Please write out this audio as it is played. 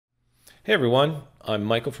Hey everyone, I'm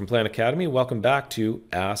Michael from Plan Academy. Welcome back to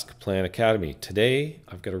Ask Plan Academy. Today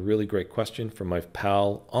I've got a really great question from my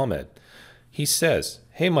pal Ahmed. He says,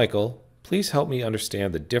 "Hey Michael, please help me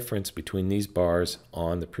understand the difference between these bars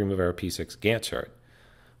on the Primavera P6 Gantt chart.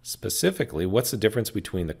 Specifically, what's the difference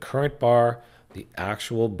between the current bar, the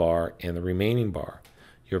actual bar, and the remaining bar?"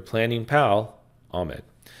 Your planning pal, Ahmed.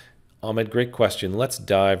 Ahmed, great question. Let's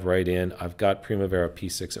dive right in. I've got Primavera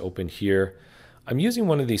P6 open here. I'm using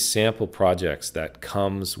one of these sample projects that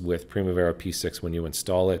comes with Primavera P6 when you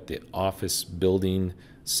install it, the office building,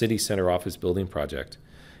 city center office building project.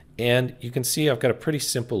 And you can see I've got a pretty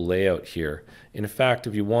simple layout here. In fact,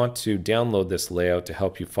 if you want to download this layout to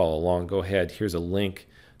help you follow along, go ahead. Here's a link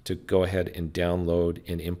to go ahead and download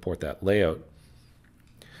and import that layout.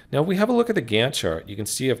 Now, if we have a look at the Gantt chart, you can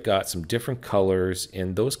see I've got some different colors,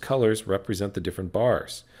 and those colors represent the different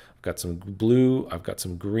bars. I've got some blue, I've got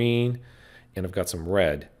some green, and I've got some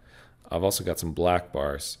red. I've also got some black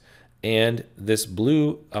bars. And this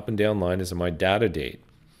blue up and down line is my data date.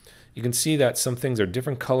 You can see that some things are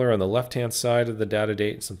different color on the left-hand side of the data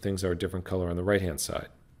date, and some things are a different color on the right-hand side.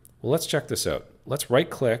 Well, let's check this out. Let's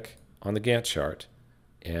right-click on the Gantt chart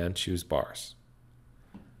and choose bars.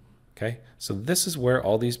 Okay, so this is where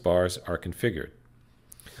all these bars are configured.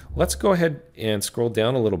 Let's go ahead and scroll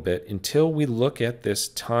down a little bit until we look at this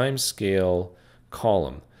time scale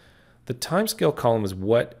column. The timescale column is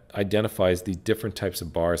what identifies the different types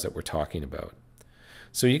of bars that we're talking about.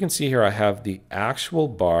 So you can see here I have the actual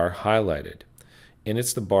bar highlighted, and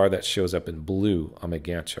it's the bar that shows up in blue on my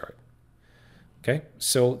Gantt chart. Okay,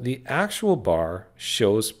 so the actual bar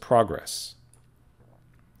shows progress.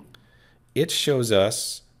 It shows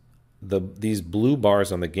us these blue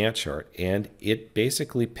bars on the Gantt chart, and it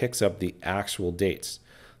basically picks up the actual dates.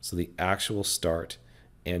 So the actual start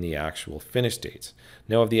and the actual finish dates.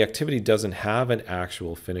 Now, if the activity doesn't have an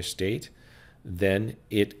actual finish date, then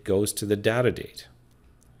it goes to the data date.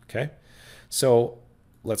 Okay, so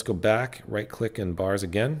let's go back, right-click in bars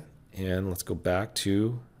again, and let's go back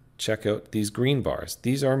to check out these green bars.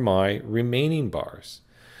 These are my remaining bars,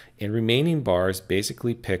 and remaining bars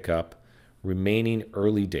basically pick up remaining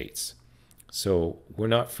early dates. So we're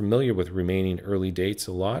not familiar with remaining early dates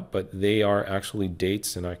a lot, but they are actually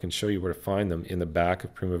dates, and I can show you where to find them in the back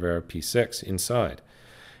of Primavera P6 inside.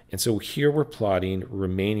 And so here we're plotting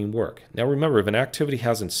remaining work. Now remember, if an activity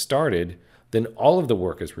hasn't started, then all of the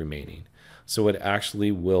work is remaining. So it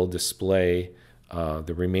actually will display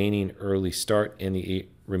the remaining early start and the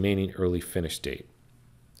remaining early finish date.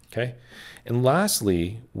 Okay, and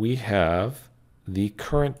lastly, we have the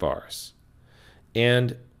current bars.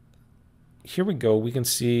 And here we go. We can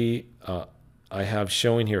see I have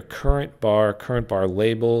showing here current bar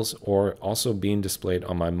labels, or also being displayed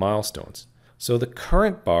on my milestones. So the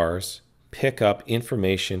current bars pick up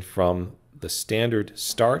information from the standard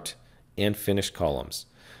start and finish columns.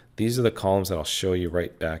 These are the columns that I'll show you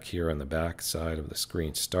right back here on the back side of the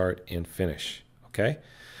screen, start and finish. Okay.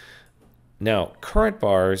 Now, current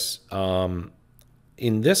bars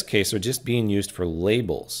in this case are just being used for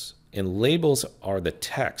labels. And labels are the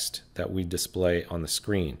text that we display on the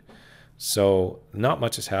screen. So not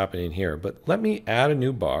much is happening here, but let me add a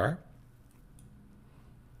new bar.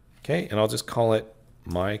 Okay, and I'll just call it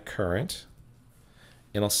my current.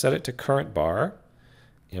 And I'll set it to current bar,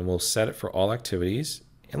 and we'll set it for all activities.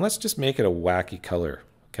 And let's just make it a wacky color.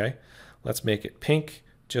 Okay, let's make it pink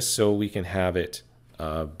just so we can have it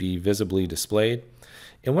be visibly displayed.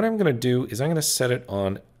 And what I'm going to do is I'm going to set it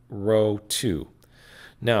on row 2.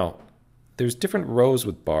 Now, there's different rows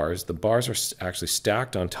with bars. The bars are actually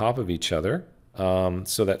stacked on top of each other,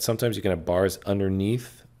 so that sometimes you can have bars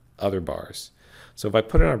underneath other bars. So if I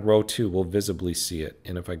put it on row 2, we'll visibly see it.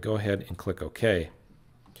 And if I go ahead and click OK,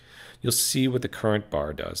 you'll see what the current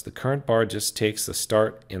bar does. The current bar just takes the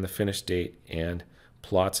start and the finish date and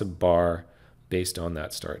plots a bar based on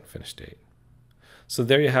that start and finish date. So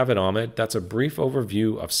there you have it, Ahmed. That's a brief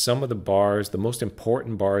overview of some of the bars, the most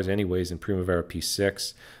important bars anyways in Primavera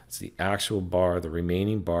P6. It's the actual bar, the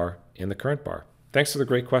remaining bar, and the current bar. Thanks for the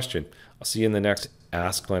great question. I'll see you in the next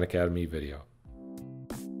Ask Plan Academy video.